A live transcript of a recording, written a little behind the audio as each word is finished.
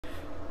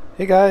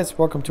Hey guys,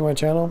 welcome to my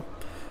channel.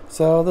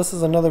 So this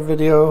is another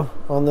video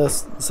on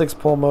this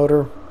 6-pole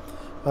motor,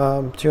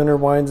 200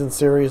 winds in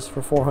series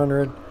for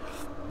 400.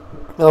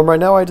 Right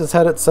now I just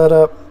had it set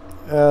up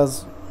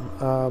as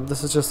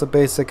this is just a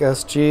basic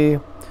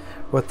SG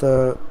with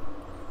the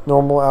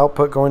normal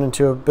output going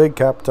into a big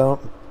cap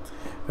dump,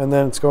 and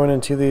then it's going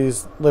into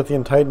these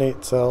lithium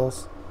titanate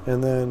cells,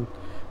 and then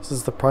this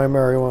is the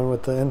primary one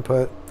with the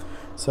input.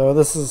 So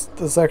this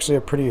is actually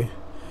a pretty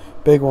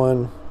big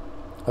one.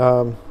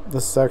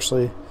 This is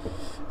actually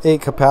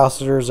 8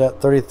 capacitors at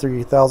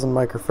 33,000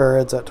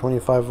 microfarads at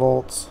 25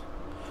 volts.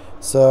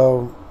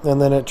 So,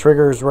 and then it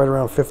triggers right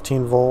around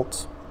 15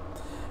 volts.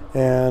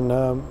 And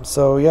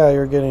so yeah,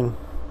 you're getting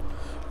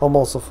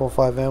almost a full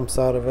 5 amps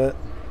out of it.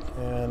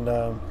 And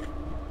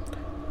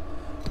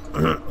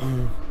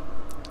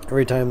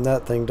every time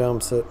that thing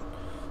dumps, it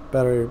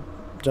battery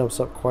jumps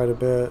up quite a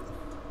bit.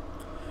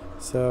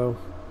 So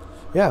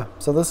yeah,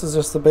 so this is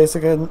just the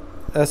basic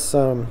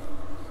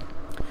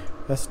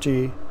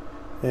SG,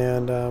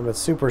 and it's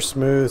super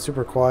smooth,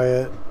 super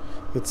quiet.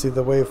 You can see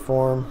the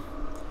waveform.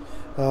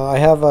 I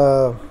have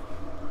a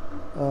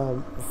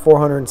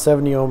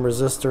 470 ohm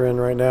resistor in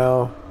right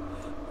now,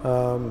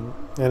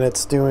 and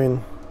it's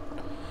doing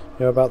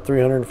about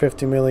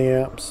 350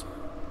 milliamps.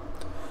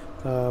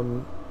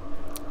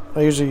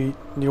 I usually,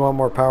 you want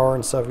more power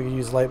and stuff, you can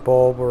use light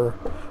bulb or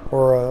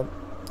a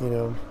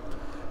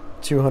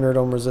 200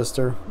 ohm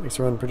resistor. Makes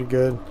it run pretty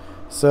good.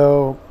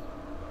 So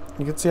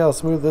you can see how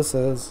smooth this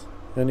is,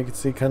 and you can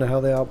see kind of how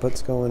the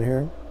output's going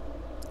here.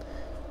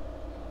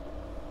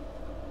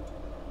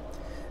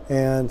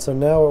 And so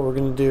now what we're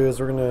going to do is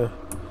we're going to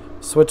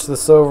switch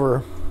this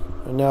over,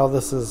 and now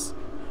this is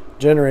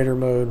generator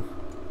mode.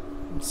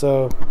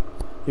 So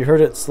you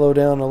heard it slow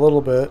down a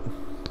little bit.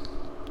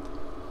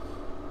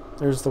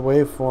 There's the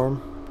waveform.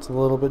 It's a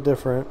little bit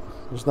different.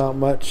 There's not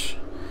much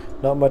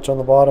on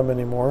the bottom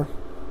anymore.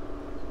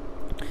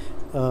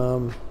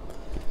 And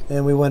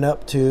we went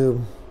up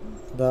to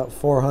about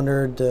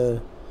 400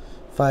 to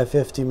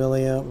 550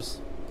 milliamps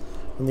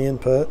on the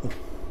input.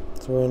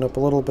 So we went up a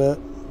little bit.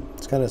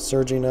 It's kind of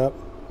surging up.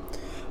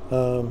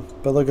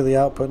 But look at the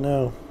output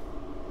now.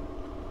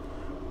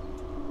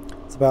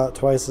 It's about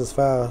twice as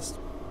fast.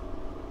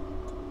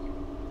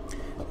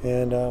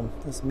 And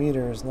this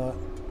meter is not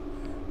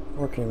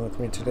working with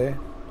me today.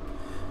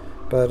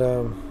 But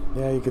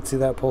yeah, you can see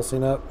that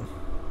pulsing up.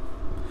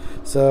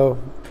 So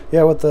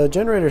yeah, with the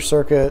generator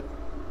circuit,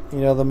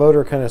 the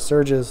motor kind of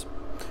surges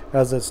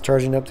as it's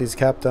charging up these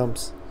cap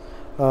dumps,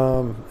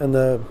 and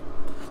the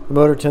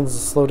motor tends to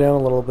slow down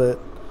a little bit,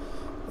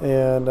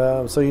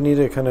 and so you need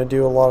to kind of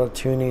do a lot of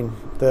tuning.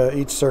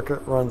 Each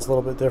circuit runs a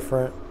little bit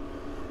different.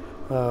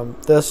 The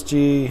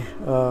SG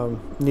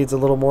needs a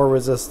little more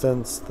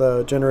resistance.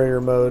 The generator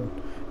mode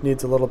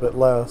needs a little bit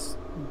less,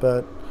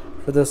 but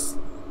for this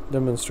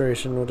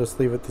demonstration we'll just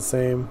leave it the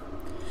same.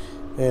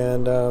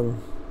 And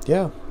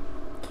yeah,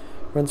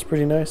 runs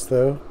pretty nice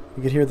though.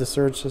 You could hear the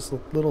surge just a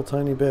little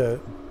tiny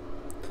bit,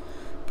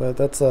 but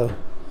that's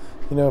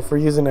for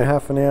using a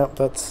half an amp,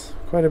 that's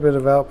quite a bit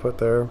of output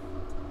there.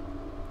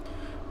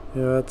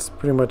 That's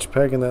pretty much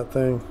pegging that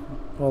thing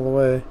all the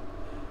way.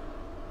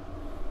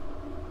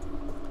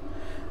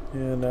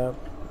 And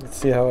let's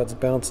see how it's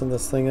bouncing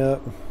this thing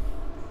up.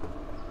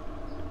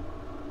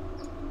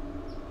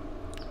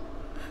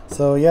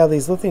 So yeah,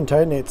 these lithium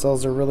titanate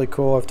cells are really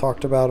cool. I've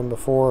talked about them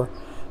before.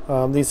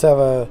 These have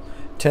a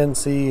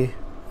 10C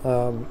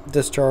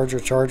discharge or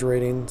charge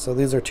rating, so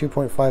these are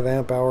 2.5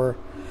 amp hour,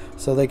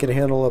 so they can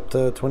handle up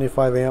to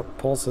 25 amp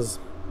pulses.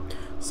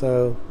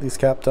 So these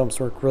cap dumps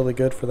work really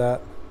good for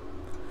that.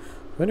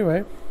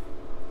 Anyway,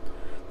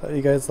 thought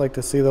you guys like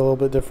to see the little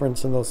bit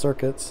difference in those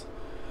circuits.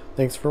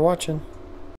 Thanks for watching.